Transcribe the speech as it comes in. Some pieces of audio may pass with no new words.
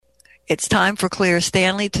it's time for Claire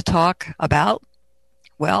Stanley to talk about,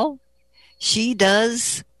 well, she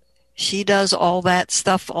does all that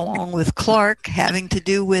stuff along with Clark, having to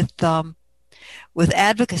do with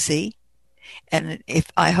advocacy. And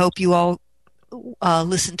I hope you all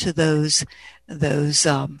listen to those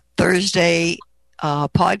Thursday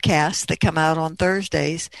podcasts that come out on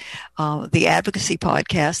Thursdays, the advocacy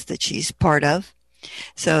podcast that she's part of.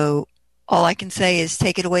 So all I can say is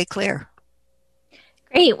take it away, Claire.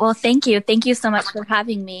 Great. Well, thank you. Thank you so much for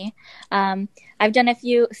having me. I've done a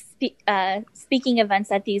few speaking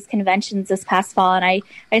events at these conventions this past fall, and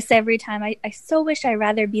I say every time, I so wish I'd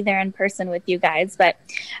rather be there in person with you guys, but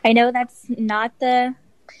I know that's not the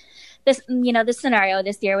scenario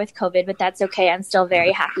this year with COVID, but that's okay. I'm still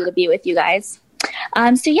very happy to be with you guys.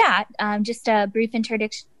 Just a brief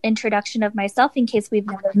introduction of myself in case we've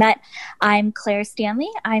never met. I'm Claire Stanley.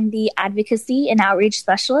 I'm the Advocacy and Outreach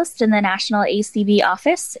Specialist in the National ACB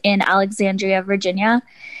office in Alexandria, Virginia.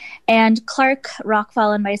 And Clark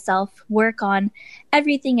Rockfall and myself work on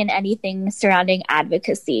everything and anything surrounding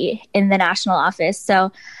advocacy in the national office.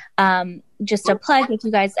 So just a plug, if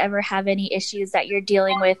you guys ever have any issues that you're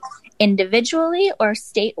dealing with individually or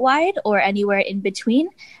statewide or anywhere in between,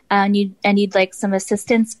 and you'd like some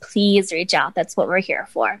assistance, please reach out. That's what we're here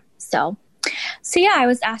for. So I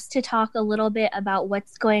was asked to talk a little bit about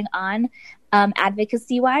what's going on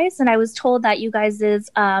advocacy-wise, and I was told that you guys'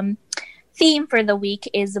 theme for the week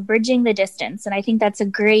is bridging the distance. And I think that's a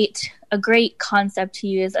great concept to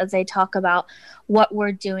use as I talk about what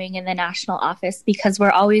we're doing in the national office, because we're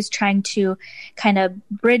always trying to kind of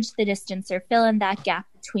bridge the distance or fill in that gap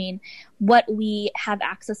between what we have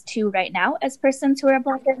access to right now as persons who are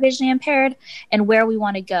Blind or visually impaired and where we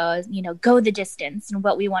want to go, go the distance and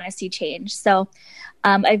what we want to see change. So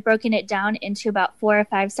I've broken it down into about 4 or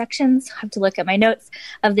 5 sections. I have to look at my notes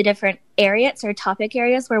of the different areas or topic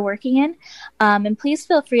areas we're working in. And please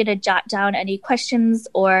feel free to jot down any questions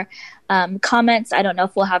or comments. I don't know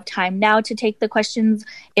if we'll have time now to take the questions.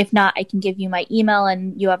 If not, I can give you my email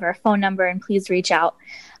and you have our phone number, and please reach out.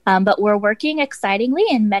 But we're working excitingly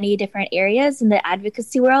in many different areas in the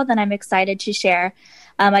advocacy world, and I'm excited to share.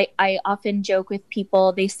 I often joke with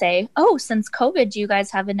people, they say, oh, since COVID, do you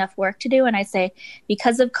guys have enough work to do? And I say,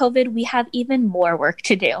 because of COVID, we have even more work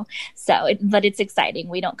to do. But it's exciting.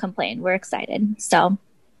 We don't complain. We're excited. So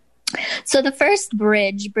the first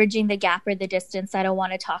bridging the gap or the distance that I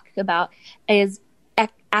want to talk about is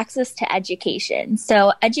access to education.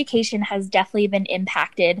 So education has definitely been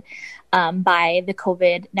impacted by the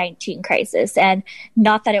COVID-19 crisis, and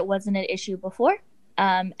not that it wasn't an issue before.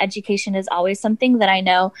 Education is always something that I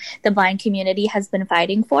know the blind community has been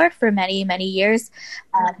fighting for many, many years.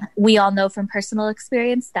 We all know from personal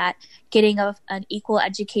experience that getting an equal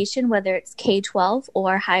education, whether it's K-12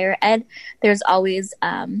 or higher ed, there's always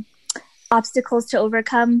obstacles to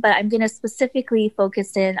overcome, but I'm going to specifically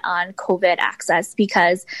focus in on COVID access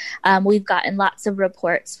because we've gotten lots of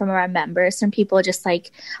reports from our members, from people just like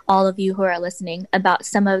all of you who are listening, about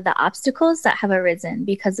some of the obstacles that have arisen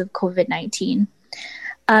because of COVID-19.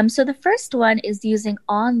 So the first one is using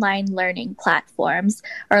online learning platforms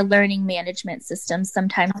or learning management systems.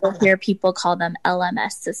 Sometimes you'll hear people call them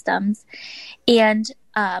LMS systems. And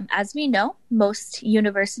as we know, most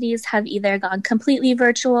universities have either gone completely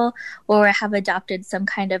virtual or have adopted some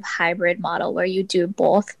kind of hybrid model where you do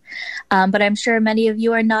both. But I'm sure many of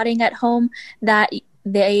you are nodding at home that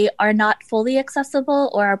they are not fully accessible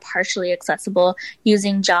or are partially accessible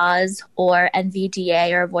using JAWS or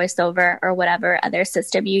NVDA or VoiceOver or whatever other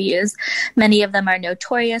system you use. Many of them are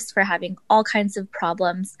notorious for having all kinds of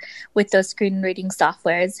problems with those screen reading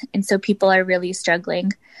softwares, and so people are really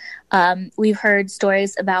struggling. We've heard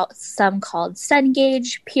stories about some called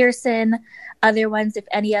Cengage, Pearson, other ones. If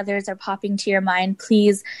any others are popping to your mind,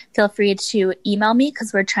 please feel free to email me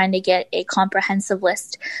because we're trying to get a comprehensive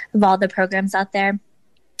list of all the programs out there.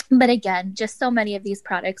 But again, just so many of these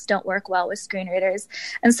products don't work well with screen readers.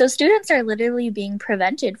 And so students are literally being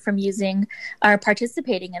prevented from using or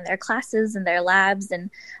participating in their classes and their labs and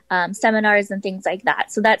seminars and things like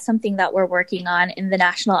that. So that's something that we're working on in the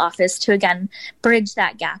national office to, again, bridge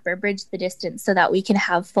that gap or bridge the distance so that we can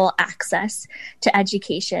have full access to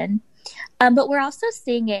education. But we're also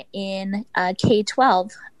seeing it in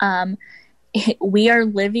K-12. We are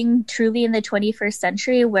living truly in the 21st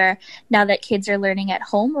century where now that kids are learning at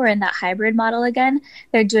home, we're in that hybrid model again.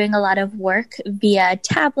 They're doing a lot of work via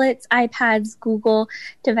tablets, iPads, Google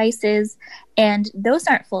devices, and those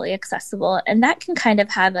aren't fully accessible. And that can kind of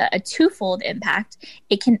have a twofold impact.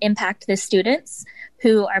 It can impact the students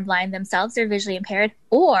who are blind themselves or visually impaired,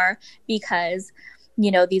 or because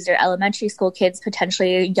these are elementary school kids,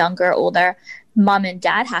 potentially younger, older. mom and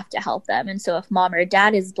dad have to help them. And so if mom or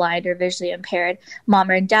dad is blind or visually impaired, mom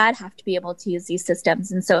or dad have to be able to use these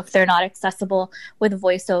systems. And so if they're not accessible with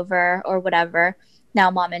voiceover or whatever, now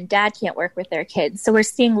mom and dad can't work with their kids. So we're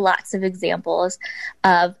seeing lots of examples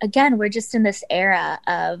of, again, we're just in this era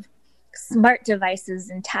of smart devices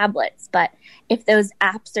and tablets. But if those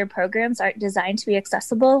apps or programs aren't designed to be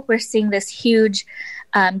accessible, we're seeing this huge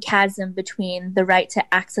chasm between the right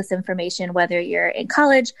to access information, whether you're in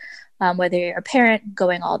college, whether you're a parent,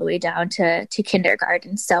 going all the way down to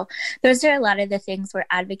kindergarten. So those are a lot of the things we're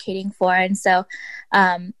advocating for. And so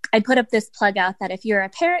I put up this plug out that if you're a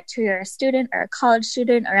parent or you're a student or a college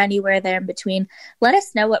student or anywhere there in between, let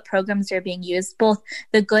us know what programs are being used, both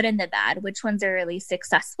the good and the bad, which ones are really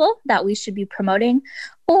successful that we should be promoting,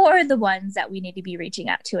 or the ones that we need to be reaching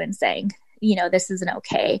out to and saying, this isn't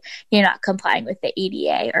okay. You're not complying with the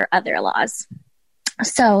ADA or other laws.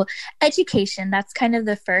 So education, that's kind of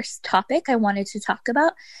the first topic I wanted to talk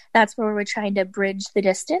about. That's where we're trying to bridge the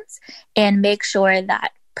distance and make sure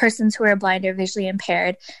that persons who are blind or visually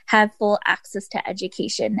impaired have full access to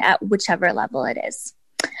education at whichever level it is.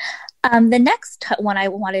 The next one I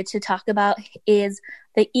wanted to talk about is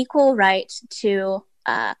the equal right to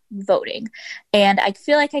voting. And I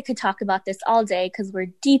feel like I could talk about this all day because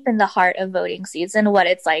we're deep in the heart of voting season. What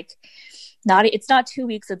it's like, it's not 2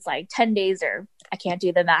 weeks, it's like 10 days, or I can't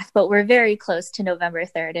do the math, but we're very close to November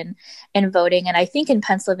 3rd and voting. And I think in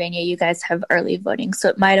Pennsylvania, you guys have early voting, so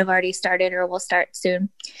it might have already started or will start soon.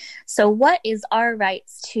 So what is our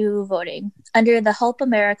rights to voting? Under the Help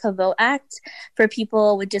America Vote Act, for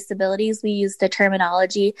people with disabilities, we use the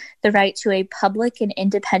terminology, the right to a public and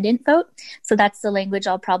independent vote. So that's the language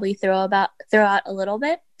I'll probably throw out a little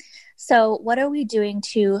bit. So what are we doing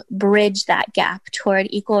to bridge that gap toward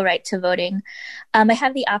equal right to voting? I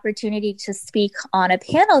had the opportunity to speak on a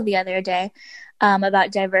panel the other day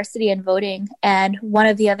about diversity in voting. And one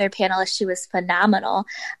of the other panelists, she was phenomenal.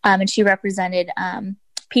 And she represented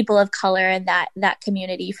people of color in that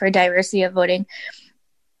community for diversity of voting.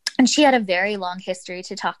 And she had a very long history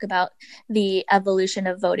to talk about the evolution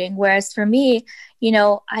of voting. Whereas for me,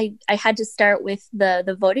 I had to start with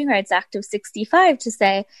the Voting Rights Act of 65 to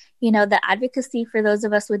say, the advocacy for those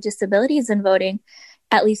of us with disabilities in voting,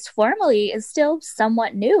 at least formally, is still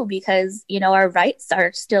somewhat new because, our rights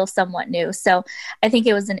are still somewhat new. So I think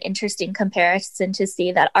it was an interesting comparison to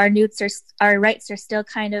see that our rights are still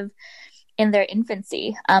kind of in their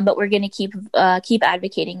infancy, but we're going to keep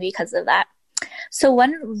advocating because of that. So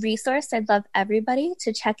one resource I'd love everybody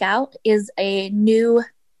to check out is a new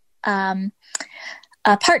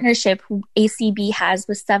partnership ACB has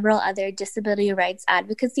with several other disability rights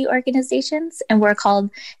advocacy organizations, and we're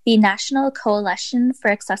called the National Coalition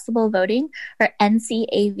for Accessible Voting, or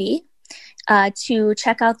NCAV. To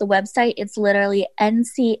check out the website, it's literally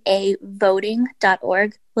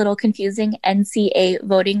ncavoting.org, little confusing,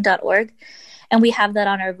 ncavoting.org. And we have that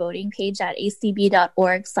on our voting page at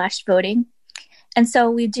acb.org/voting. And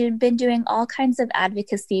so we've been doing all kinds of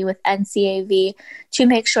advocacy with NCAV to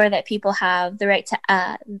make sure that people have the right to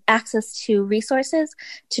access to resources,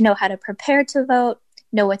 to know how to prepare to vote,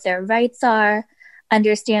 know what their rights are,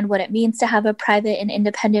 understand what it means to have a private and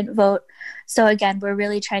independent vote. So again, we're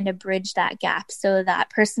really trying to bridge that gap so that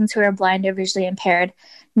persons who are blind or visually impaired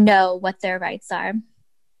know what their rights are.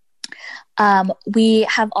 We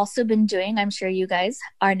have also been doing, I'm sure you guys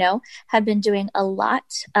have been doing a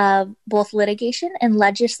lot of both litigation and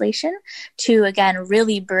legislation to, again,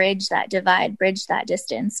 really bridge that divide, bridge that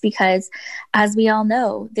distance, because as we all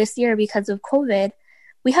know, this year, because of COVID,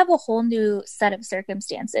 we have a whole new set of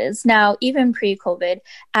circumstances. Now, even pre-COVID,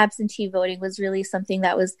 absentee voting was really something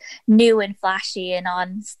that was new and flashy and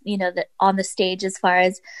on the stage as far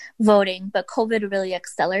as voting. But COVID really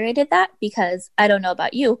accelerated that because I don't know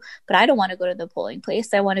about you, but I don't want to go to the polling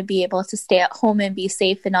place. I want to be able to stay at home and be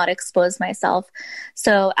safe and not expose myself.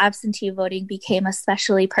 So absentee voting became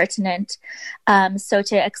especially pertinent. So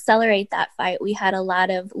to accelerate that fight, we had a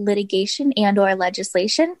lot of litigation and or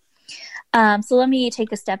legislation. So let me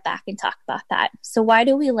take a step back and talk about that. So why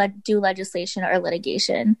do we do legislation or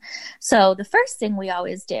litigation? So the first thing we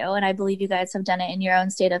always do, and I believe you guys have done it in your own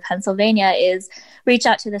state of Pennsylvania, is reach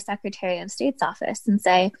out to the Secretary of State's office and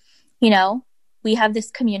say, we have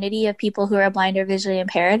this community of people who are blind or visually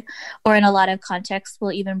impaired, or in a lot of contexts,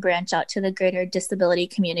 we'll even branch out to the greater disability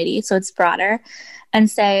community. So it's broader, and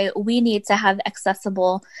say, we need to have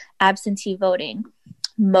accessible absentee voting.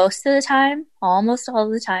 Most of the time, almost all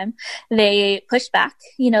the time, they push back.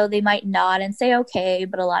 They might nod and say, okay,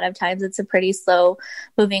 but a lot of times it's a pretty slow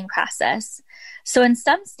moving process. So in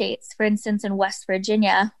some states, for instance, in West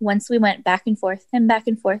Virginia, once we went back and forth and back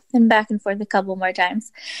and forth and back and forth a couple more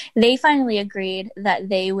times, they finally agreed that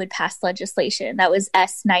they would pass legislation. That was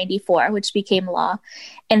S94, which became law.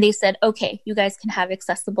 And they said, okay, you guys can have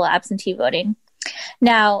accessible absentee voting.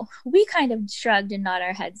 Now, we kind of shrugged and nodded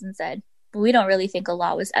our heads and said, we don't really think a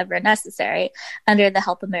law was ever necessary. Under the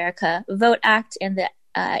Help America Vote Act and the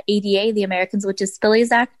ADA, the Americans with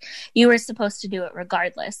Disabilities Act, you were supposed to do it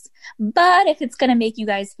regardless. But if it's going to make you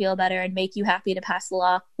guys feel better and make you happy to pass the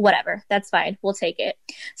law, whatever, that's fine. We'll take it.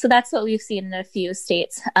 So that's what we've seen in a few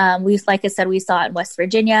states. Like I said, we saw it in West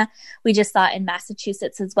Virginia. We just saw it in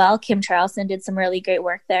Massachusetts as well. Kim Charlson did some really great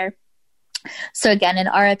work there. So again, in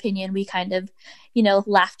our opinion, we kind of,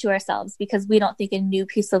 laugh to ourselves because we don't think a new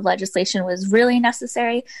piece of legislation was really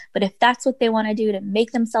necessary. But if that's what they want to do to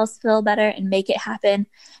make themselves feel better and make it happen,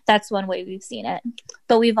 that's one way we've seen it.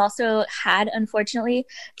 But we've also had, unfortunately,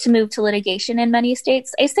 to move to litigation in many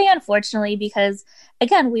states. I say unfortunately because,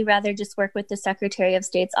 again, we rather just work with the Secretary of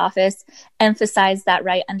State's office, emphasize that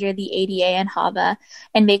right under the ADA and HAVA,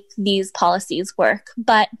 and make these policies work.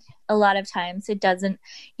 But a lot of times it doesn't,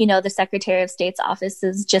 the Secretary of State's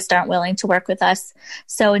offices just aren't willing to work with us.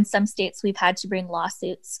 So in some states, we've had to bring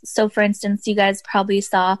lawsuits. So for instance, you guys probably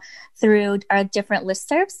saw through our different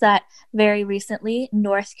listservs that very recently,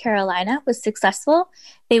 North Carolina was successful.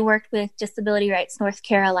 They worked with Disability Rights North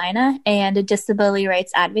Carolina and disability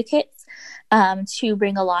rights advocates to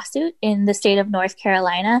bring a lawsuit in the state of North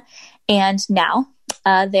Carolina. And now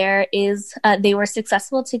they were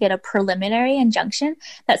successful to get a preliminary injunction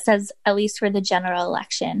that says, at least for the general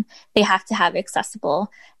election, they have to have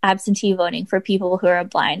accessible absentee voting for people who are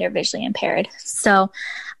blind or visually impaired. So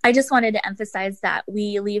I just wanted to emphasize that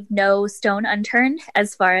we leave no stone unturned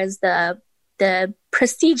as far as the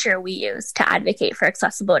procedure we use to advocate for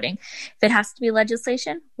accessible voting. If it has to be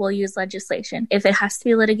legislation, we'll use legislation. If it has to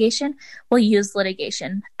be litigation, we'll use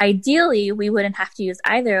litigation. Ideally, we wouldn't have to use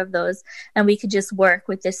either of those, and we could just work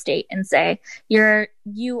with the state and say,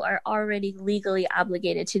 you are already legally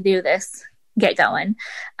obligated to do this. Get going.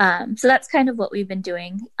 So that's kind of what we've been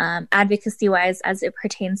doing advocacy-wise as it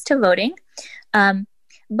pertains to voting.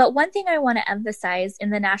 But one thing I want to emphasize in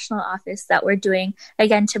the national office that we're doing,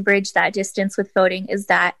 again, to bridge that distance with voting, is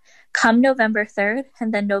that come November 3rd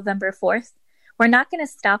and then November 4th, we're not going to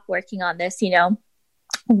stop working on this,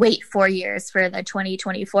 wait 4 years for the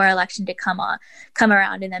 2024 election to come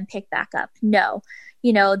around and then pick back up. No,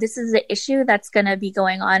 this is an issue that's going to be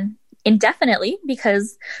going on indefinitely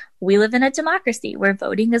because we live in a democracy where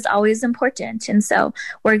voting is always important. And so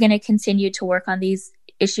we're going to continue to work on these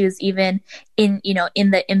issues even in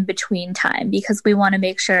the in-between time because we want to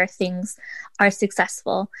make sure things are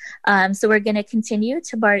successful. So we're going to continue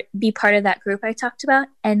to be part of that group I talked about,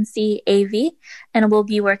 NCAV, and we'll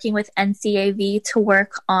be working with NCAV to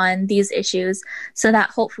work on these issues so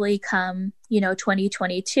that hopefully come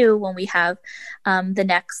 2022 when we have the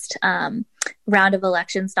next round of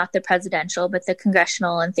elections, not the presidential, but the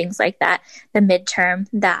congressional and things like that, the midterm,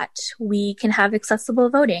 that we can have accessible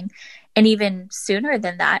voting. And even sooner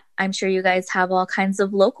than that, I'm sure you guys have all kinds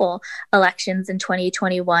of local elections in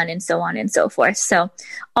 2021 and so on and so forth. So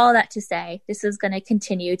all that to say, this is going to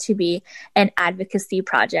continue to be an advocacy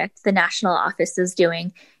project the national office is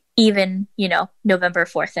doing even, November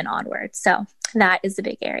 4th and onward. So that is a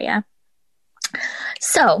big area.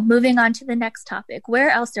 So moving on to the next topic, where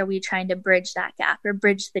else are we trying to bridge that gap or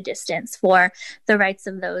bridge the distance for the rights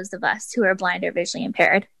of those of us who are blind or visually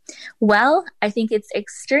impaired? Well, I think it's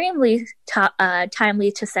extremely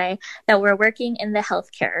timely to say that we're working in the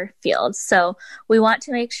healthcare field. So we want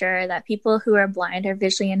to make sure that people who are blind or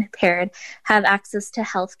visually impaired have access to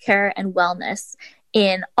healthcare and wellness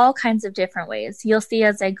in all kinds of different ways. You'll see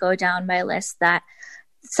as I go down my list that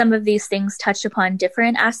some of these things touch upon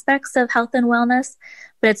different aspects of health and wellness,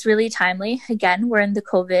 but it's really timely. Again, we're in the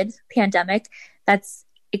COVID pandemic. That's,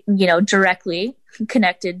 directly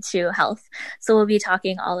connected to health. So we'll be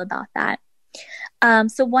talking all about that.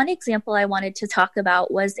 So one example I wanted to talk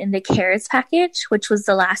about was in the CARES package, which was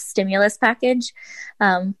the last stimulus package.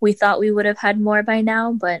 We thought we would have had more by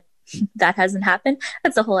now, but that hasn't happened.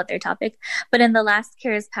 That's a whole other topic. But in the last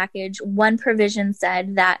CARES package, one provision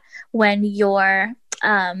said that when your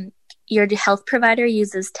health provider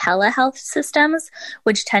uses telehealth systems,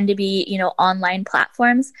 which tend to be, online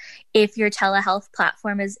platforms, if your telehealth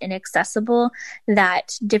platform is inaccessible,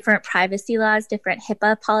 that different privacy laws, different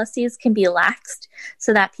HIPAA policies can be laxed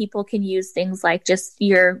so that people can use things like just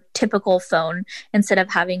your typical phone instead of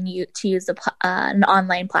having you to use an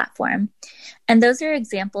online platform. And those are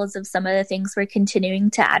examples of some of the things we're continuing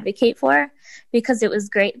to advocate for, because it was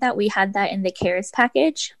great that we had that in the CARES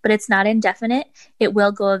package, but it's not indefinite. It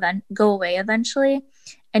will go away eventually.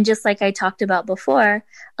 And just like I talked about before,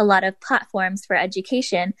 a lot of platforms for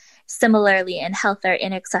education, similarly in health, are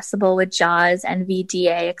inaccessible with JAWS and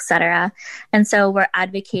VDA, etc. And so we're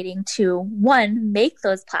advocating to, one, make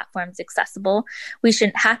those platforms accessible. We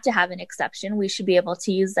shouldn't have to have an exception. We should be able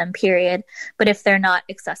to use them, period. But if they're not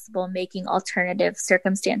accessible, making alternative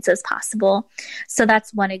circumstances possible. So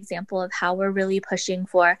that's one example of how we're really pushing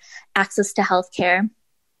for access to healthcare.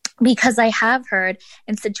 Because I have heard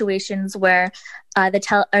in situations where the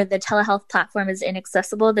telehealth platform is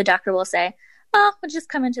inaccessible, the doctor will say, "Oh, we'll just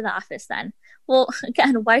come into the office then." Well,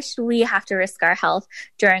 again, why should we have to risk our health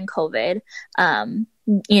during COVID?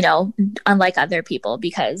 Unlike other people,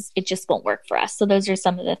 because it just won't work for us. So those are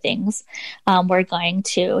some of the things we're going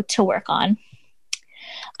to work on.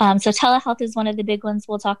 So telehealth is one of the big ones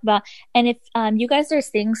we'll talk about. And if you guys are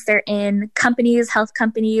seeing certain companies, health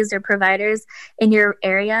companies or providers in your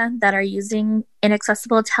area that are using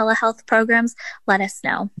inaccessible telehealth programs, let us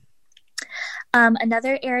know.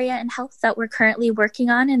 Another area in health that we're currently working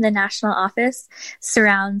on in the national office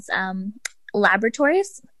surrounds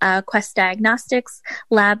laboratories, Quest Diagnostics,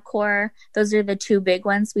 LabCorp. Those are the two big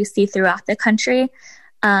ones we see throughout the country.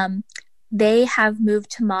 They have moved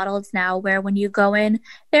to models now where when you go in,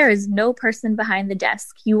 there is no person behind the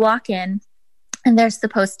desk. You walk in and there's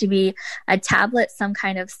supposed to be a tablet, some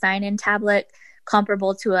kind of sign-in tablet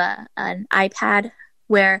comparable to an iPad,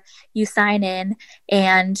 where you sign in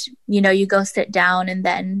and, you go sit down and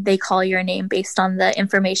then they call your name based on the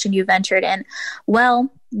information you've entered in. Well,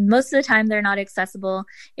 most of the time they're not accessible.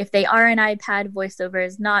 If they are an iPad, VoiceOver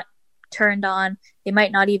is not turned on. They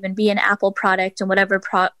might not even be an Apple product, and whatever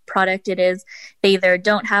product it is, they either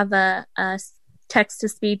don't have a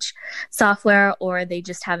text-to-speech software or they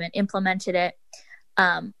just haven't implemented it.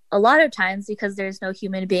 A lot of times, because there's no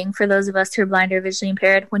human being, for those of us who are blind or visually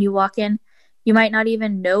impaired, when you walk in, you might not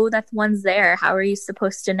even know that one's there. How are you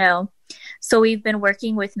supposed to know? So we've been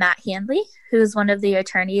working with Matt Handley, who's one of the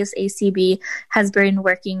attorneys ACB has been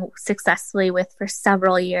working successfully with for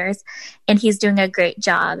several years, and he's doing a great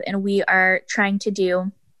job. And we are trying to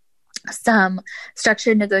do some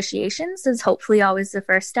structured negotiations, is hopefully always the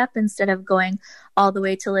first step instead of going all the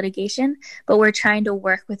way to litigation, but we're trying to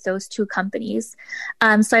work with those two companies.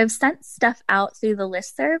 So I've sent stuff out through the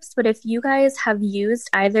listservs, but if you guys have used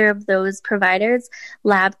either of those providers,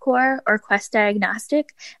 LabCorp or Quest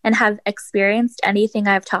Diagnostic, and have experienced anything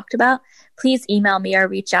I've talked about, please email me or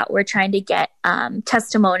reach out. We're trying to get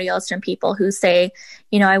testimonials from people who say,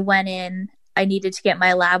 I went in, I needed to get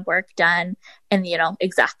my lab work done, and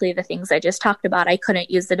exactly the things I just talked about. I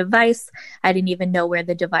couldn't use the device. I didn't even know where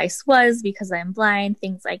the device was because I'm blind,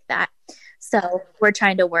 things like that. So we're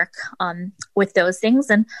trying to work with those things,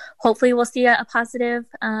 and hopefully we'll see a positive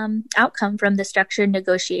outcome from the structured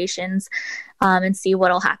negotiations and see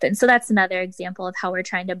what will happen. So that's another example of how we're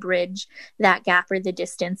trying to bridge that gap or the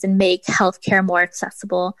distance and make healthcare more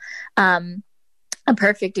accessible. A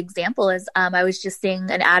perfect example is I was just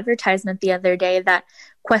seeing an advertisement the other day that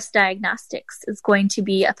Quest Diagnostics is going to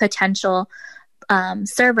be a potential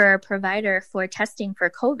server provider for testing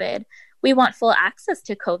for COVID. We want full access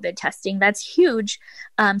to COVID testing. That's huge.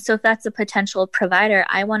 So if that's a potential provider,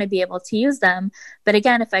 I want to be able to use them. But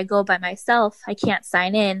again, if I go by myself, I can't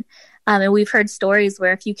sign in. And we've heard stories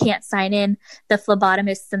where if you can't sign in, the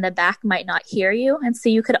phlebotomists in the back might not hear you. And so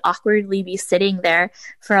you could awkwardly be sitting there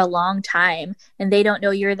for a long time and they don't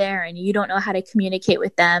know you're there and you don't know how to communicate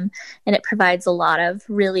with them. And it provides a lot of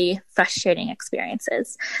really frustrating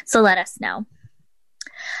experiences. So let us know.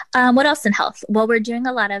 What else in health? Well, we're doing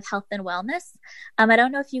a lot of health and wellness. I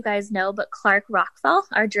don't know if you guys know, but Clark Rockfall,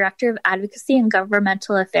 our Director of Advocacy and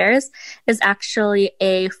Governmental Affairs, is actually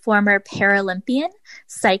a former Paralympian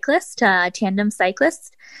cyclist, tandem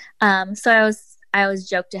cyclist. So I always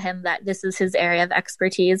joke to him that this is his area of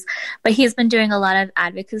expertise, but he's been doing a lot of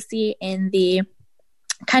advocacy in the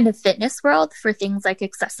kind of fitness world for things like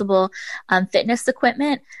accessible fitness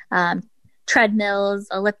equipment, treadmills,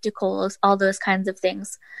 ellipticals, all those kinds of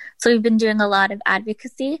things. So we've been doing a lot of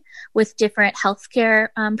advocacy with different healthcare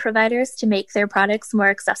providers to make their products more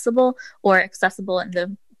accessible or accessible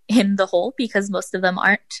in the hole because most of them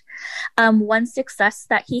aren't. One success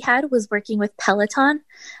that he had was working with Peloton.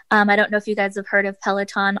 I don't know if you guys have heard of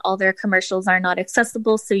Peloton. All their commercials are not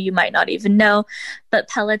accessible, so you might not even know. But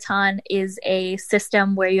Peloton is a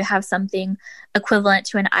system where you have something equivalent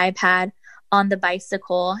to an iPad on the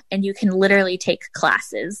bicycle, and you can literally take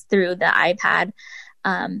classes through the iPad.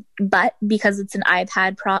 But because it's an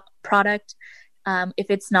iPad product, if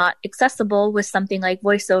it's not accessible with something like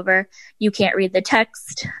VoiceOver, you can't read the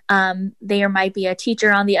text. There might be a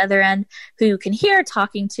teacher on the other end who you can hear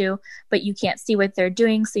talking to, but you can't see what they're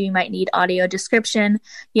doing. So you might need audio description.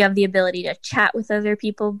 You have the ability to chat with other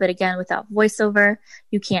people, but again, without VoiceOver,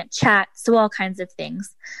 you can't chat. So all kinds of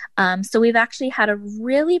things. So we've actually had a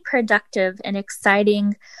really productive and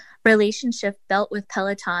exciting relationship built with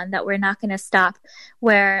Peloton that we're not going to stop,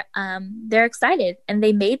 where they're excited and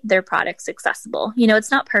they made their products accessible. You know,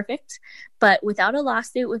 it's not perfect, but without a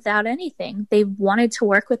lawsuit, without anything, they wanted to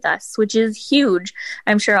work with us, which is huge.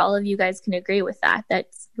 I'm sure all of you guys can agree with that.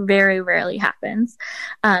 That's very rarely happens.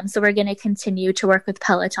 So we're going to continue to work with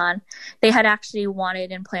Peloton. They had actually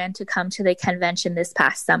wanted and planned to come to the convention this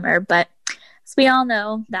past summer, but as we all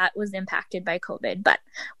know, that was impacted by COVID, but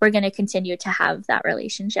we're going to continue to have that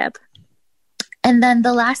relationship. And then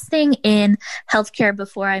the last thing in healthcare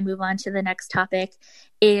before I move on to the next topic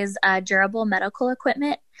is durable medical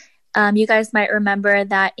equipment. You guys might remember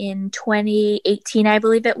that in 2018, I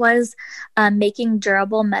believe it was, making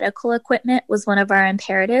durable medical equipment was one of our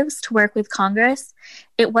imperatives to work with Congress.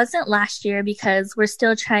 It wasn't last year because we're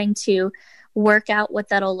still trying to work out what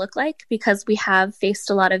that'll look like because we have faced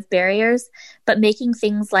a lot of barriers, but making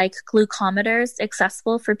things like glucometers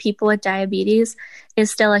accessible for people with diabetes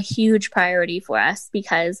is still a huge priority for us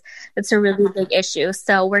because it's a really big issue.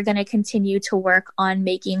 So we're going to continue to work on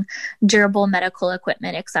making durable medical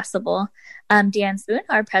equipment accessible. Dan Spoon,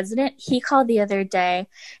 our president, he called the other day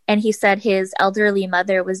and he said his elderly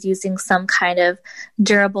mother was using some kind of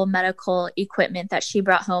durable medical equipment that she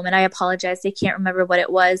brought home. And I apologize, I can't remember what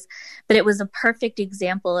it was, but it was a perfect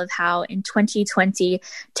example of how in 2020,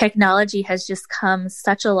 technology has just come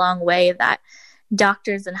such a long way that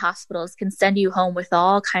doctors and hospitals can send you home with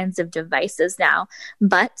all kinds of devices now.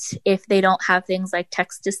 But if they don't have things like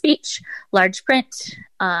text to speech, large print,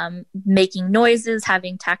 making noises,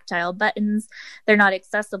 having tactile buttons, they're not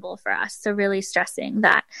accessible for us. So really stressing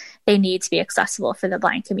that they need to be accessible for the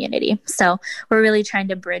blind community. So we're really trying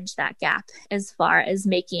to bridge that gap as far as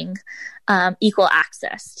making equal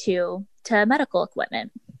access to medical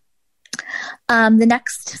equipment. The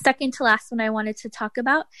next, second to last one I wanted to talk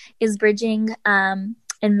about is bridging and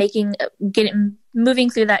moving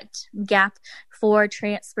through that gap for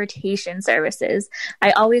transportation services.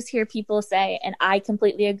 I always hear people say, and I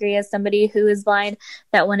completely agree as somebody who is blind,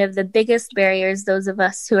 that one of the biggest barriers those of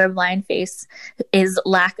us who are blind face is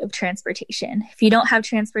lack of transportation. If you don't have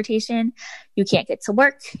transportation, you can't get to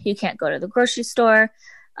work, you can't go to the grocery store,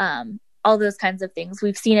 all those kinds of things.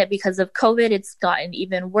 We've seen it because of COVID. It's gotten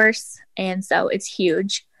even worse. And so it's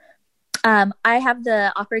huge. I have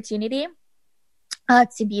the opportunity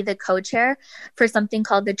to be the co-chair for something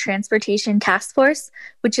called the Transportation Task Force,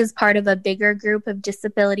 which is part of a bigger group of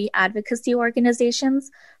disability advocacy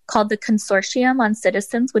organizations called the Consortium on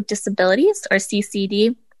Citizens with Disabilities, or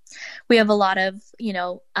CCD. We have a lot of,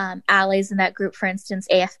 allies in that group. For instance,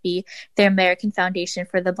 AFB, the American Foundation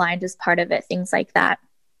for the Blind, is part of it, things like that.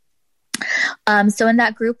 So in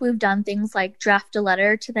that group, we've done things like draft a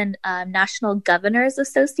letter to the National Governors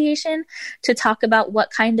Association to talk about what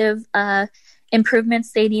kind of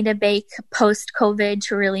improvements they need to make post-COVID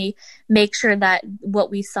to really make sure that what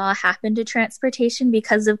we saw happen to transportation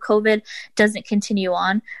because of COVID doesn't continue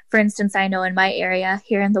on. For instance, I know in my area,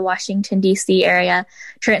 here in the Washington, D.C. area,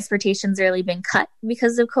 transportation's really been cut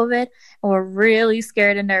because of COVID. And we're really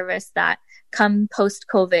scared and nervous that come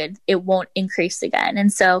post-COVID, it won't increase again.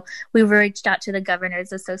 And so we reached out to the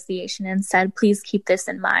Governors Association and said, please keep this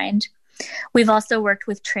in mind. We've also worked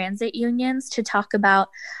with transit unions to talk about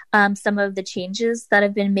some of the changes that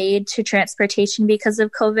have been made to transportation because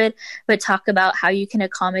of COVID, but talk about how you can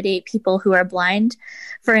accommodate people who are blind.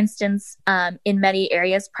 For instance, in many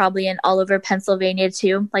areas, probably in all over Pennsylvania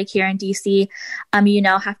too, like here in DC, you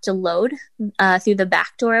now have to load through the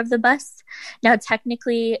back door of the bus. Now,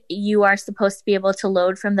 technically, you are supposed to be able to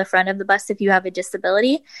load from the front of the bus if you have a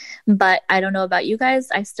disability, but I don't know about you guys.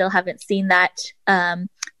 I still haven't seen that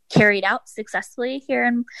carried out successfully here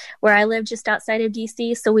in where I live, just outside of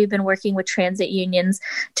DC. So we've been working with transit unions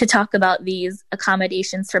to talk about these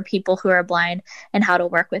accommodations for people who are blind and how to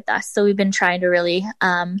work with us. So we've been trying to really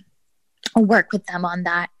work with them on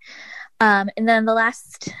that. And then the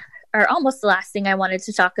last, or almost the last thing I wanted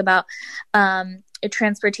to talk about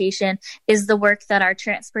transportation is the work that our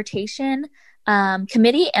transportation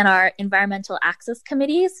committee and our environmental access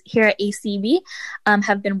committees here at ACB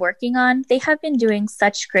have been working on. They have been doing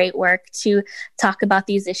such great work to talk about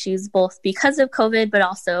these issues, both because of COVID, but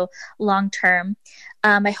also long term.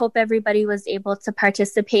 I hope everybody was able to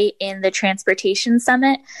participate in the transportation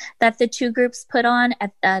summit that the two groups put on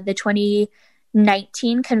at the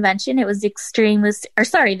 2019 convention. It was the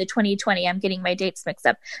 2020. I'm getting my dates mixed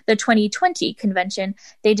up. The 2020 convention.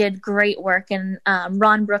 They did great work, and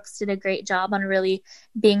Ron Brooks did a great job on really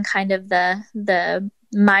being kind of the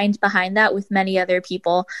mind behind that with many other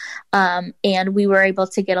people. And we were able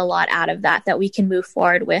to get a lot out of that we can move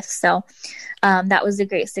forward with. So that was a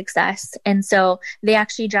great success. And so they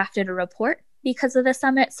actually drafted a report because of the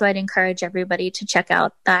summit. So I'd encourage everybody to check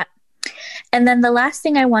out that. And then the last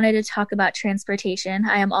thing I wanted to talk about transportation,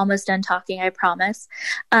 I am almost done talking, I promise,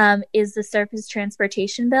 is the Surface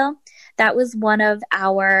Transportation Bill. That was one of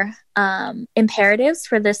our imperatives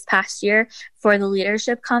for this past year for the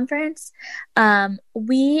leadership conference.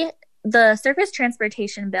 The Surface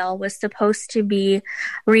Transportation Bill was supposed to be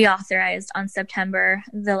reauthorized on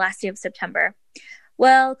the last day of September.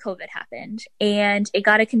 Well, COVID happened and it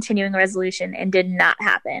got a continuing resolution and did not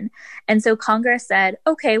happen. And so Congress said,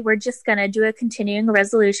 okay, we're just going to do a continuing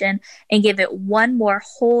resolution and give it one more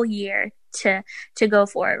whole year to go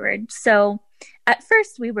forward. So at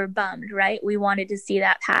first we were bummed, right? We wanted to see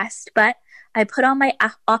that passed, but I put on my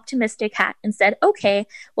optimistic hat and said, okay,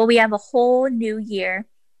 well, we have a whole new year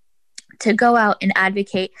to go out and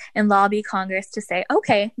advocate and lobby Congress to say,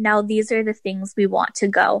 okay, now these are the things we want to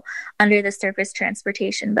go under the Surface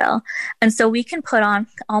Transportation Bill. And so we can put on,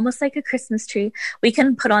 almost like a Christmas tree, we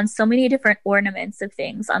can put on so many different ornaments of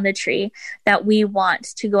things on the tree that we want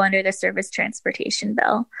to go under the Surface Transportation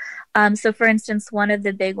Bill. So for instance, one of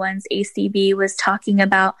the big ones ACB was talking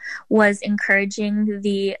about was encouraging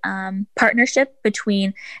the partnership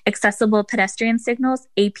between accessible pedestrian signals,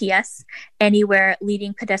 APS, anywhere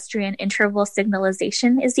leading pedestrian interval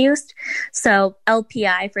signalization is used. So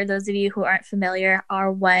LPI, for those of you who aren't familiar,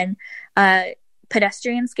 are when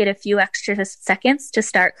pedestrians get a few extra seconds to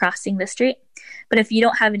start crossing the street. But if you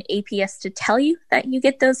don't have an APS to tell you that you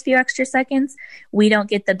get those few extra seconds, we don't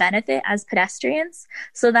get the benefit as pedestrians.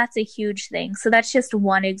 So that's a huge thing. So that's just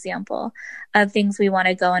one example of things we want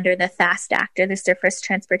to go under the FAST Act, or the Surface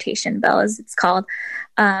Transportation Bill, as it's called.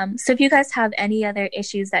 So if you guys have any other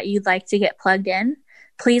issues that you'd like to get plugged in,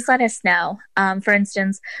 please let us know. For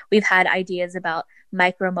instance, we've had ideas about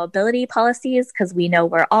micromobility policies because we know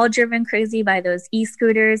we're all driven crazy by those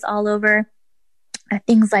e-scooters all over.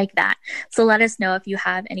 Things like that. So let us know if you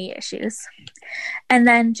have any issues. And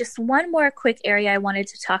then just one more quick area I wanted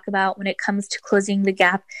to talk about when it comes to closing the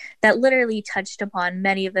gap that literally touched upon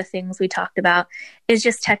many of the things we talked about is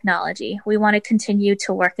just technology. We want to continue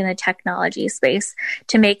to work in the technology space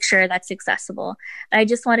to make sure that's accessible. And I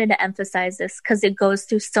just wanted to emphasize this because it goes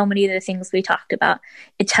through so many of the things we talked about.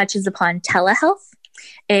 It touches upon telehealth.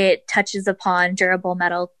 It touches upon durable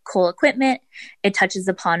medical equipment. It touches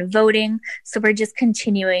upon voting. So we're just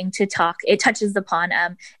continuing to talk. It touches upon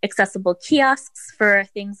accessible kiosks for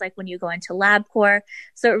things like when you go into LabCorp.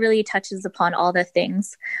 So it really touches upon all the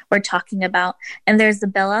things we're talking about. And there's a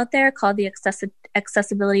bill out there called the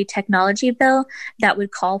Accessibility Technology Bill that would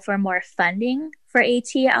call for more funding for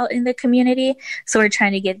AT out in the community. So we're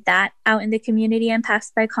trying to get that out in the community and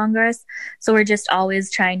passed by Congress. So we're just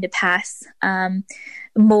always trying to pass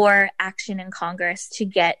more action in Congress to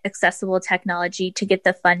get accessible technology, to get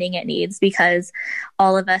the funding it needs, because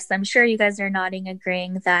all of us, I'm sure you guys are nodding,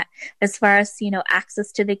 agreeing that as far as,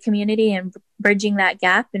 access to the community and bridging that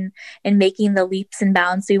gap and making the leaps and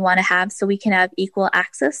bounds we want to have so we can have equal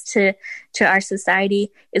access to our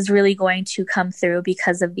society is really going to come through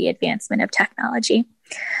because of the advancement of technology.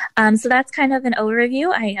 So that's kind of an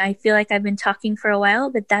overview. I feel like I've been talking for a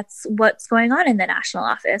while, but that's what's going on in the national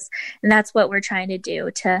office. And that's what we're trying to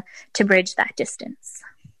do to bridge that distance.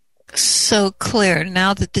 So, Claire,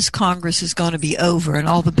 now that this Congress is going to be over and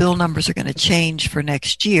all the bill numbers are going to change for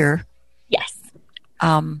next year. Yes.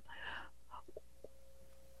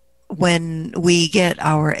 When we get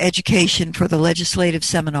our education for the legislative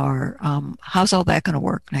seminar, how's all that going to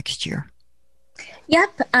work next year?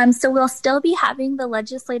 Yep. So we'll still be having the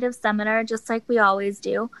legislative seminar just like we always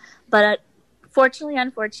do. But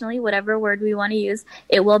unfortunately, whatever word we want to use,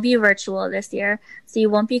 it will be virtual this year. So you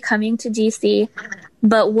won't be coming to DC,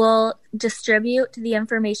 but we'll distribute the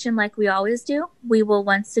information like we always do. We will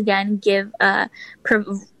once again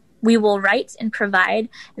we will write and provide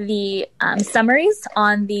the summaries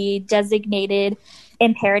on the designated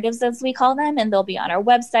imperatives, as we call them, and they'll be on our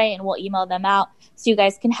website and we'll email them out. so you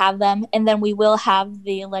guys can have them. And then we will have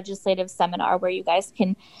the legislative seminar where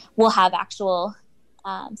we'll have actual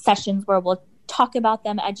sessions where we'll talk about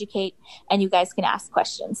them, educate, and you guys can ask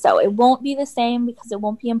questions. So it won't be the same because it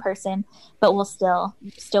won't be in person, but we'll still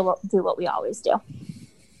do what we always do.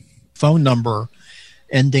 Phone number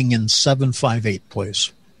ending in 758,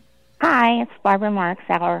 please. Hi, it's Barbara Marks.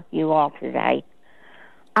 How are you all today?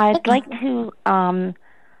 I'd like to, I'm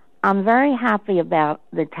very happy about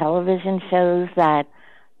the television shows that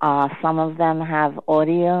some of them have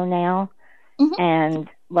audio now,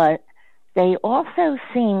 but they also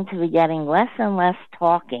seem to be getting less and less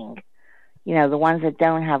talking, the ones that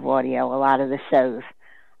don't have audio, a lot of the shows.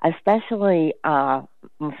 Especially my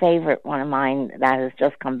favorite one of mine that has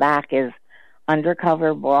just come back is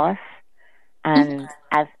Undercover Boss. And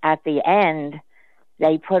at the end,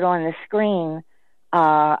 they put on the screen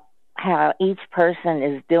how each person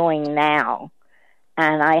is doing now.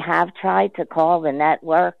 And I have tried to call the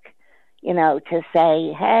network, to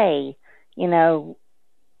say, hey,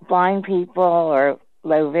 blind people or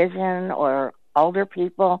low vision or older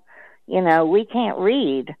people, we can't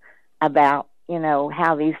read about,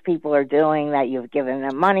 how these people are doing that you've given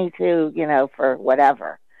them money to, for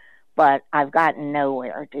whatever. But I've gotten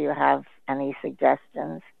nowhere. Do you have any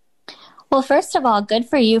suggestions? Well, first of all, good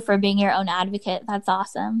for you for being your own advocate. That's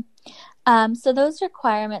awesome. So those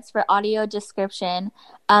requirements for audio description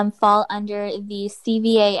fall under the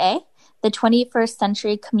CVAA, the 21st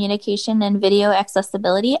Century Communication and Video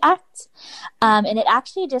Accessibility Act. And it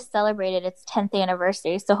actually just celebrated its 10th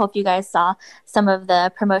anniversary. So hope you guys saw some of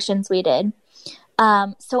the promotions we did.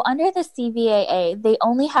 So under the CVAA, they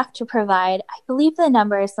only have to provide, I believe the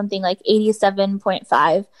number is something like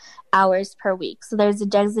 87.5 hours per week. So there's a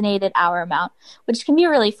designated hour amount, which can be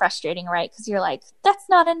really frustrating, right? Because you're like, that's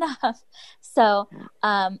not enough. So,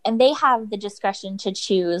 and they have the discretion to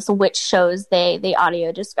choose which shows they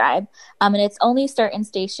audio describe. And it's only certain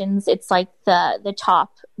stations. It's like the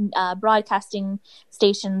top broadcasting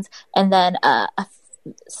stations, and then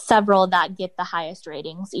several that get the highest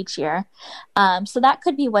ratings each year. So that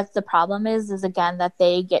could be what the problem is again, that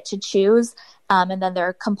they get to choose, and then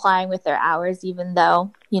they're complying with their hours, even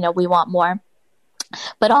though, we want more.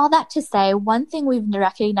 But all that to say, one thing we've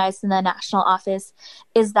recognized in the national office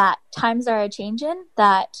is that times are a-changing,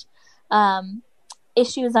 that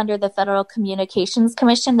issues under the Federal Communications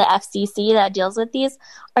Commission, the FCC, that deals with these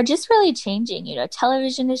are just really changing.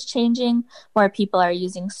 Television is changing, more people are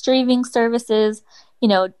using streaming services.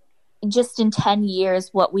 Just in 10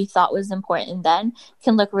 years, what we thought was important then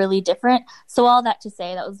can look really different. So all that to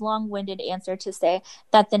say, that was a long-winded answer to say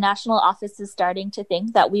that the national office is starting to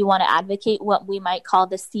think that we want to advocate what we might call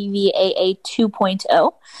the CVAA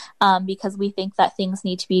 2.0, because we think that things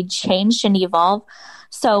need to be changed and evolve.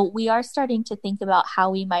 So we are starting to think about how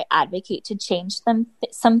we might advocate to change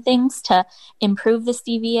some things to improve the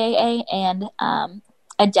CVAA and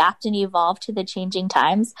adapt and evolve to the changing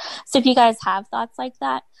times. So if you guys have thoughts like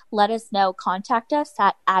that, let us know. Contact us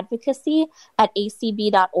at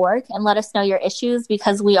advocacy@acb.org and let us know your issues,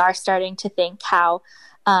 because we are starting to think how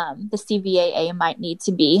the CVAA might need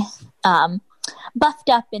to be buffed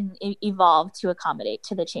up and evolved to accommodate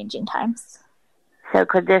to the changing times. So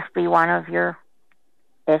could this be one of your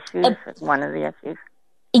issues, one of the issues?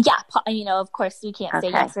 Yeah, of course we can't say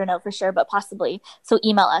yes or no for sure, but possibly. So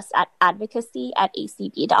email us at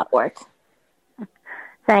advocacy@acb.org.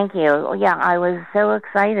 Thank you. Yeah, I was so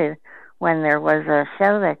excited when there was a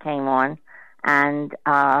show that came on, and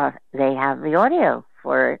they have the audio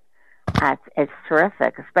for it. It's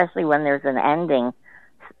terrific, especially when there's an ending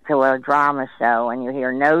to a drama show and you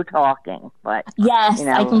hear no talking. But yes,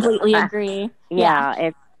 I completely agree.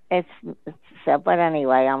 Yeah, it's so. But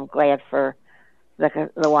anyway, I'm glad for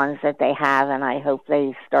the ones that they have, and I hope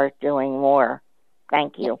they start doing more.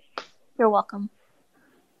 Thank you. You're welcome.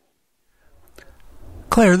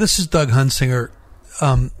 Claire, this is Doug Hunsinger.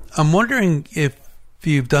 I'm wondering if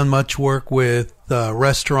you've done much work with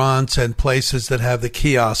restaurants and places that have the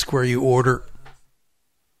kiosk where you order.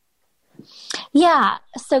 Yeah,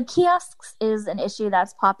 so kiosks is an issue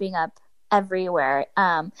that's popping up everywhere.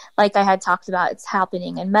 Like I had talked about, it's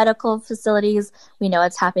happening in medical facilities. We know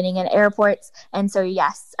it's happening in airports. And so,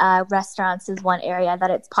 yes, restaurants is one area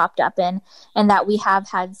that it's popped up in and that we have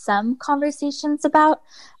had some conversations about.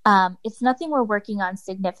 It's nothing we're working on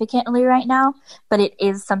significantly right now, but it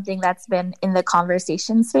is something that's been in the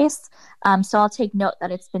conversation space. So I'll take note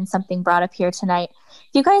that it's been something brought up here tonight. If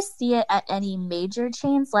you guys see it at any major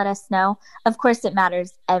chains, let us know. Of course, it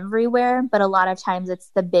matters everywhere, but a lot of times it's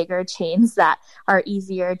the bigger chains that are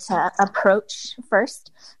easier to approach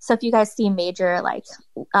first. So if you guys see major, like,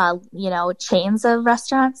 chains of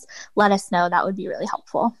restaurants, let us know. That would be really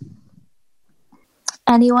helpful.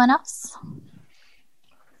 Anyone else?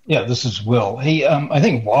 Yeah, this is Will. Hey, I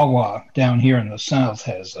think Wawa down here in the South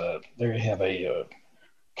they have a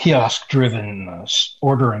kiosk-driven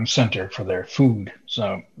ordering center for their food.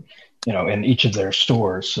 So, in each of their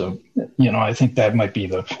stores. So, I think that might be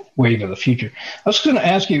the wave of the future. I was going to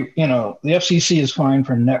ask you, the FCC is fine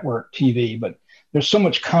for network TV, but there's so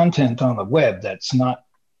much content on the web that's not,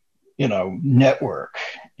 network.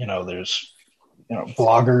 There's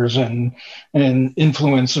bloggers and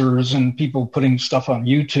influencers and people putting stuff on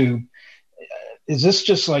YouTube. Is this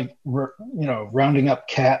just like, rounding up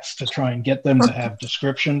cats to try and get them to have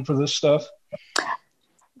description for this stuff?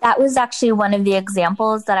 That was actually one of the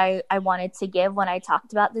examples that I wanted to give when I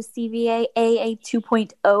talked about the CVAA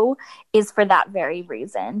 2.0 is for that very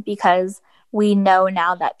reason, because we know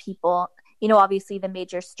now that people, obviously the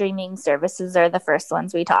major streaming services are the first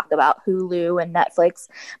ones we talk about, Hulu and Netflix,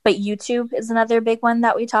 but YouTube is another big one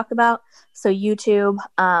that we talk about. So YouTube,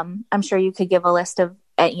 I'm sure you could give a list of,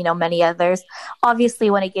 many others.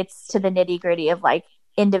 Obviously, when it gets to the nitty gritty of like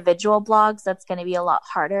individual blogs, that's going to be a lot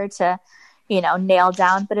harder to, nail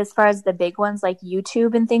down. But as far as the big ones like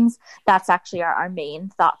YouTube and things, that's actually our main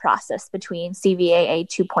thought process between CVAA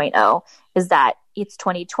 2.0 is that it's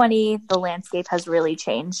 2020, the landscape has really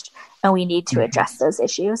changed, and we need to address those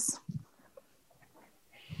issues.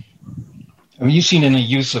 Have you seen any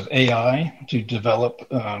use of AI to develop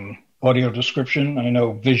audio description? I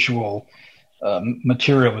know visual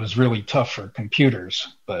material is really tough for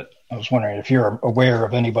computers, but I was wondering if you're aware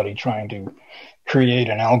of anybody trying to create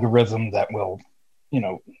an algorithm that will,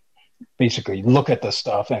 basically look at the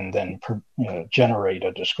stuff and then, generate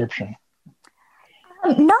a description.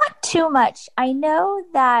 Not too much. I know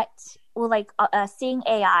that, Seeing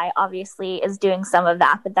AI obviously is doing some of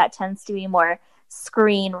that, but that tends to be more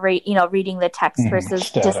screen, reading the text versus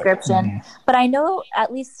static description. But I know,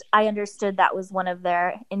 at least I understood that was one of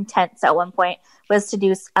their intents at one point, was to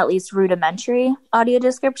do at least rudimentary audio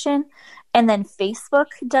description. And then Facebook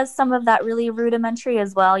does some of that really rudimentary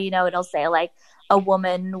as well. It'll say like a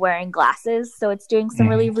woman wearing glasses. So it's doing some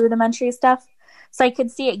really rudimentary stuff. So I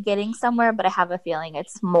could see it getting somewhere, but I have a feeling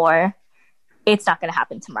it's not going to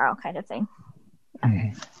happen tomorrow kind of thing.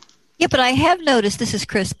 Yeah, but I have noticed, this is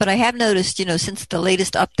Chris, but I have noticed, since the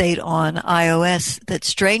latest update on iOS, that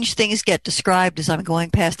strange things get described as I'm going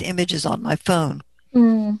past images on my phone.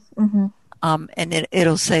 Mm-hmm. And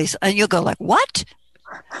it'll say, and you'll go like, what?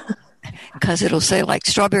 Because it'll say like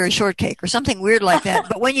strawberry shortcake or something weird like that.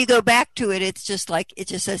 But when you go back to it, it's just like, it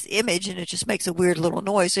just says image and it just makes a weird little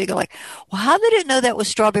noise. So you go like, well, how did it know that was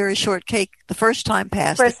strawberry shortcake the first time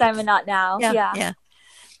past? First time and not now. Yeah.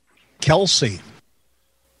 Kelsey.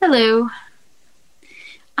 Hello.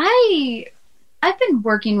 I've been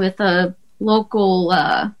working with a local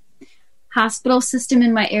hospital system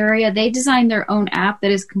in my area. They designed their own app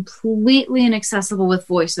that is completely inaccessible with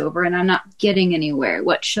VoiceOver, and I'm not getting anywhere.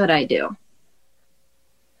 What should I do?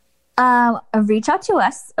 Reach out to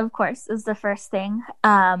us, of course, is the first thing.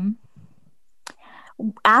 Apps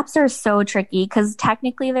are so tricky because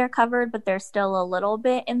technically they're covered, but they're still a little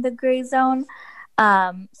bit in the gray zone.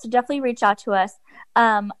 So definitely reach out to us.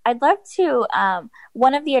 I'd love to,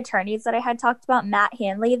 one of the attorneys that I had talked about, Matt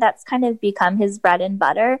Hanley, that's kind of become his bread and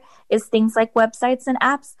butter is things like websites and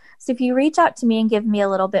apps. So if you reach out to me and give me a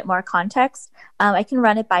little bit more context, I can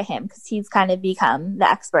run it by him because he's kind of become the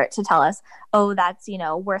expert to tell us, oh, that's,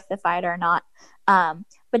 worth the fight or not.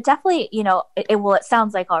 But definitely, it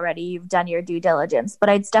sounds like already you've done your due diligence, but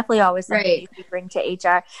it's definitely always something you bring to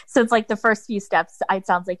HR. So it's like the first few steps, it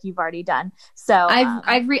sounds like you've already done. So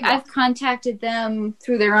I've contacted them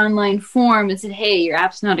through their online form and said, hey, your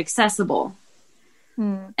app's not accessible.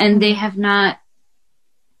 And they've not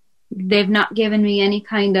given me any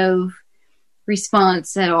kind of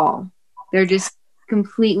response at all. They're just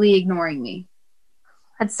completely ignoring me.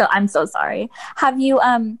 I'm so sorry. Have you,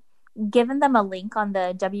 given them a link on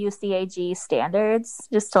the WCAG standards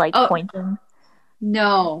just to point them?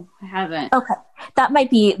 No, I haven't. Okay. That might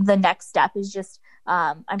be the next step is just,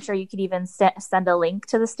 I'm sure you could even send a link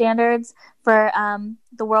to the standards for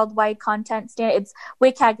the worldwide content standard.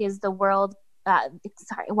 WCAG is the World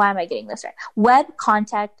why am I getting this right? Web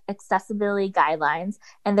Content Accessibility Guidelines,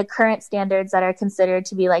 and the current standards that are considered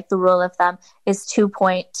to be like the rule of thumb is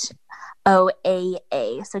 2.0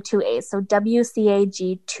 AA, so 2 A's, so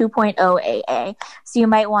WCAG 2.0 AA. So you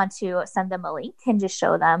might want to send them a link and just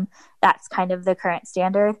show them that's kind of the current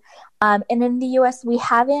standard. And in the US, we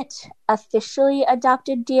haven't officially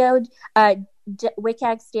adopted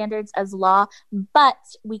WCAG standards as law, but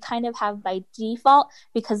we kind of have by default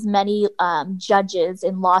because many judges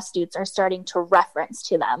in lawsuits are starting to reference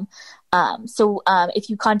to them. So if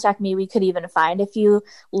you contact me, we could even find a few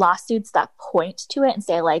lawsuits that point to it and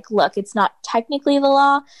say, like, look, it's not technically the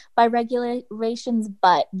law by regulations,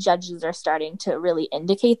 but judges are starting to really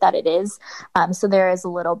indicate that it is. So there is a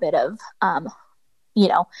little bit of,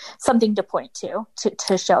 something to point to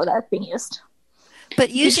show that it's being used. But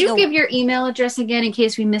did you give your email address again in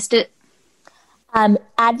case we missed it?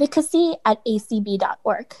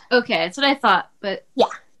 Advocacy@acb.org. Okay, that's what I thought, but yeah.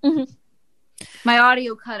 Mm-hmm. My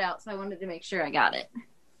audio cut out, so I wanted to make sure I got it.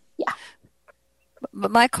 Yeah.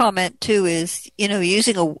 But my comment too is,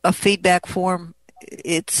 using a feedback form,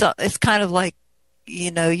 it's kind of like,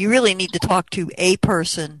 you really need to talk to a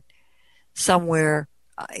person somewhere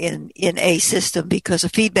in a system, because a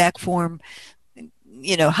feedback form,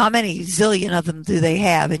 how many zillion of them do they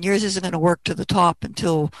have? And yours isn't going to work to the top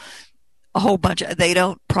until a whole bunch they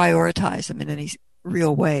don't prioritize them in any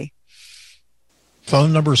real way.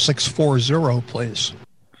 Phone number 640, please.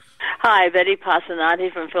 Hi, Betty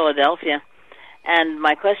Passanati from Philadelphia. And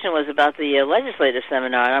my question was about the legislative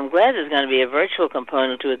seminar. And I'm glad there's going to be a virtual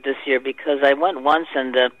component to it this year, because I went once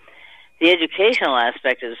and the educational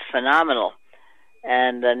aspect is phenomenal.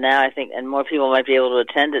 And now I think, and more people might be able to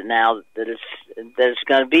attend it now that it's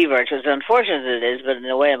going to be virtual. It's unfortunate that it is, but in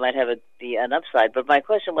a way it might have be an upside. But my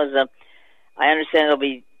question was, I understand they'll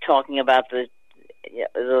be talking about the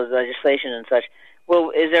legislation and such.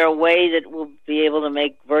 Well, is there a way that we'll be able to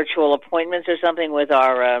make virtual appointments or something with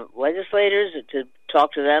our legislators to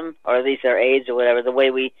talk to them, or at least their aides or whatever, the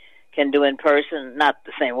way we can do in person? Not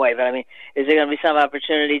the same way, but I mean, is there going to be some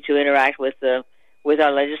opportunity to interact with our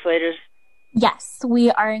legislators? Yes,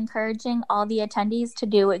 we are encouraging all the attendees to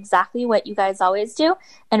do exactly what you guys always do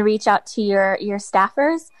and reach out to your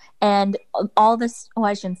staffers, and all this, well,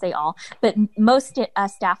 I shouldn't say all, but most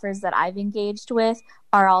staffers that I've engaged with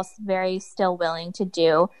are all very still willing to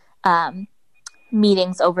do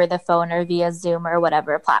meetings over the phone or via Zoom or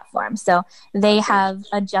whatever platform. So they have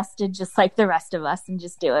adjusted just like the rest of us and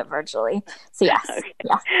just do it virtually. So yes. Okay.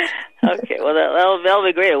 Yeah. Okay. Well, that'll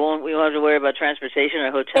be great. We won't have to worry about transportation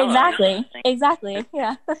or hotel. Exactly.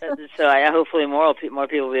 Yeah. So hopefully more people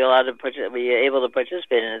will be allowed to be able to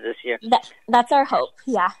participate in it this year. That's our hope.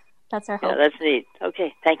 Yeah. That's our hope. Yeah, that's neat.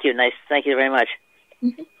 Okay. Thank you. Nice. Thank you very much.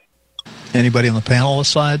 Mm-hmm. Anybody on the panelist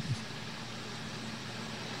side?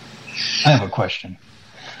 I have a question.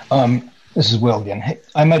 This is Will again. Hey,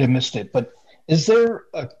 I might have missed it, but is there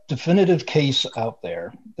a definitive case out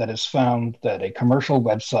there that has found that a commercial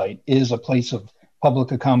website is a place of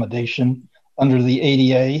public accommodation under the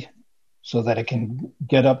ADA, so that it can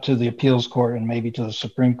get up to the appeals court and maybe to the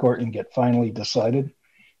Supreme Court and get finally decided?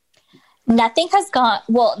 Nothing has gone.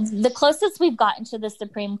 Well, the closest we've gotten to the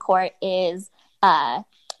Supreme Court is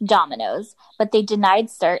Domino's, but they denied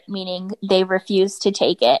cert, meaning they refused to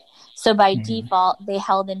take it. So by default, they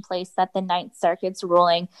held in place that the Ninth Circuit's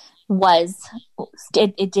ruling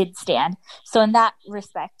it did stand. So in that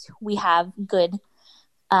respect, we have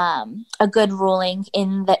a good ruling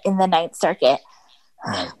in the Ninth Circuit.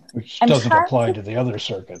 Right. Which doesn't apply to the other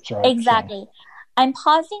circuits, right? Exactly. So I'm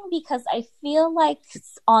pausing because I feel like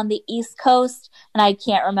on the East Coast, and I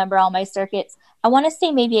can't remember all my circuits, I want to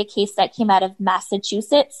say maybe a case that came out of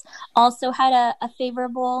Massachusetts also had a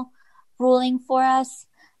favorable ruling for us.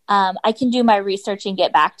 I can do my research and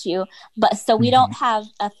get back to you. But so we don't have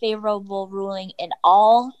a favorable ruling in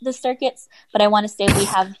all the circuits, but I want to say we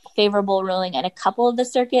have favorable ruling in a couple of the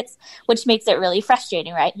circuits, which makes it really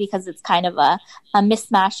frustrating, right? Because it's kind of a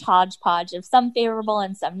mismatched hodgepodge of some favorable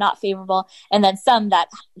and some not favorable, and then some that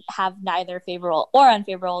have neither favorable or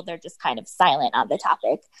unfavorable. They're just kind of silent on the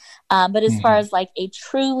topic. But as far as like a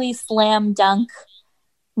truly slam dunk,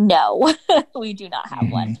 no, we do not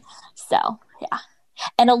have one. So, yeah.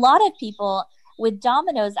 And a lot of people with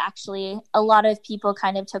Domino's, actually, a lot of people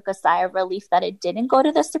kind of took a sigh of relief that it didn't go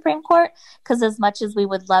to the Supreme Court, because as much as we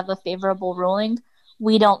would love a favorable ruling,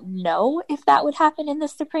 we don't know if that would happen in the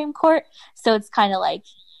Supreme Court. So it's kind of like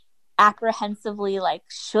apprehensively like,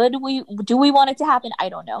 do we want it to happen? I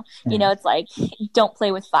don't know. You know, it's like, don't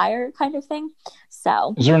play with fire kind of thing.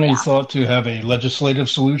 So is there any thought to have a legislative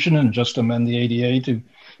solution and just amend the ADA to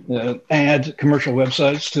add commercial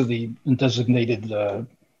websites to the designated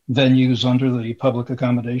venues under the public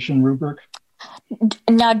accommodation rubric?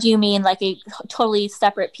 Now, do you mean like a totally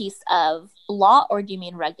separate piece of law, or do you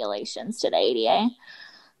mean regulations to the ADA?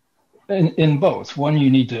 In both. One, you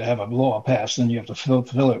need to have a law passed, and you have to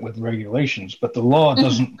fill it with regulations. But the law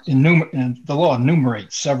doesn't the law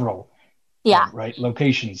enumerates several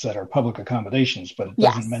locations that are public accommodations, but it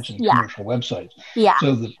doesn't mention commercial websites. Yeah.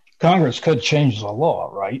 So the Congress could change the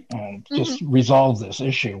law, right, and just resolve this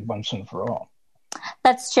issue once and for all.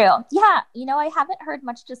 That's true. Yeah, I haven't heard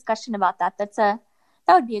much discussion about that.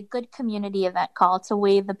 That would be a good community event call to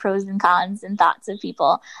weigh the pros and cons and thoughts of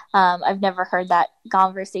people. I've never heard that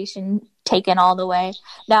conversation taken all the way.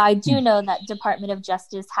 Now, I do know that Department of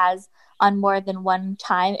Justice has on more than one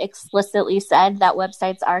time explicitly said that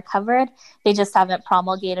websites are covered. They just haven't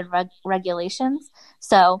promulgated regulations.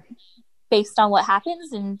 So based on what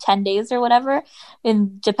happens in 10 days or whatever,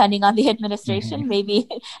 and depending on the administration, maybe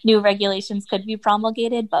new regulations could be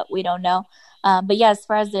promulgated, but we don't know. But yeah, as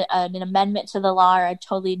far as an amendment to the law or a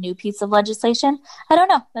totally new piece of legislation, I don't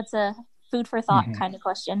know. That's a food for thought kind of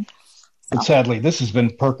question. So. But sadly, this has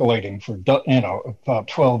been percolating for about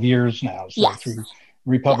 12 years now. So through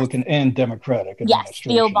Republican and Democratic administrations.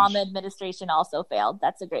 Yes, the Obama administration also failed.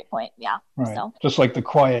 That's a great point. Yeah. Right. So. Just like the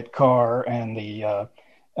quiet car and the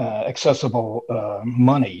accessible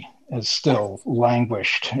money is still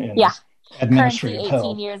languished in administrative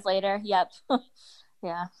hell. 18 years later. Yep.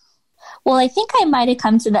 Yeah. Well, I think I might have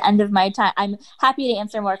come to the end of my time. I'm happy to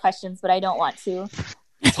answer more questions, but I don't want to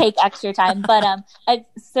take extra time. But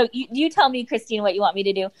so you tell me, Christine, what you want me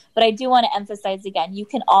to do. But I do want to emphasize again, you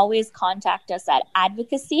can always contact us at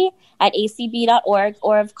advocacy@acb.org,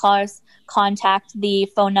 or of course, contact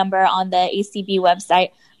the phone number on the ACB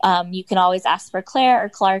website. You can always ask for Claire or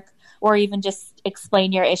Clark, or even just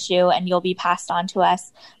explain your issue and you'll be passed on to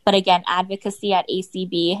us. But again,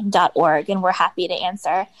 advocacy@acb.org, and we're happy to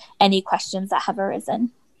answer any questions that have arisen.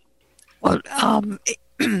 Well,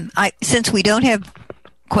 since we don't have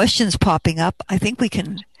questions popping up, I think we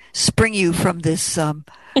can spring you from this from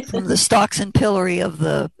the stocks and pillory of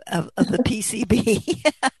the PCB.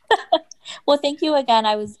 Well, thank you again.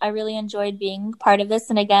 I really enjoyed being part of this.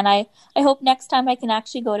 And again, I hope next time I can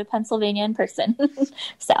actually go to Pennsylvania in person.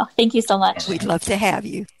 So thank you so much. We'd love to have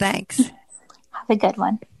you. Thanks. Have a good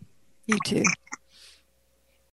one. You too.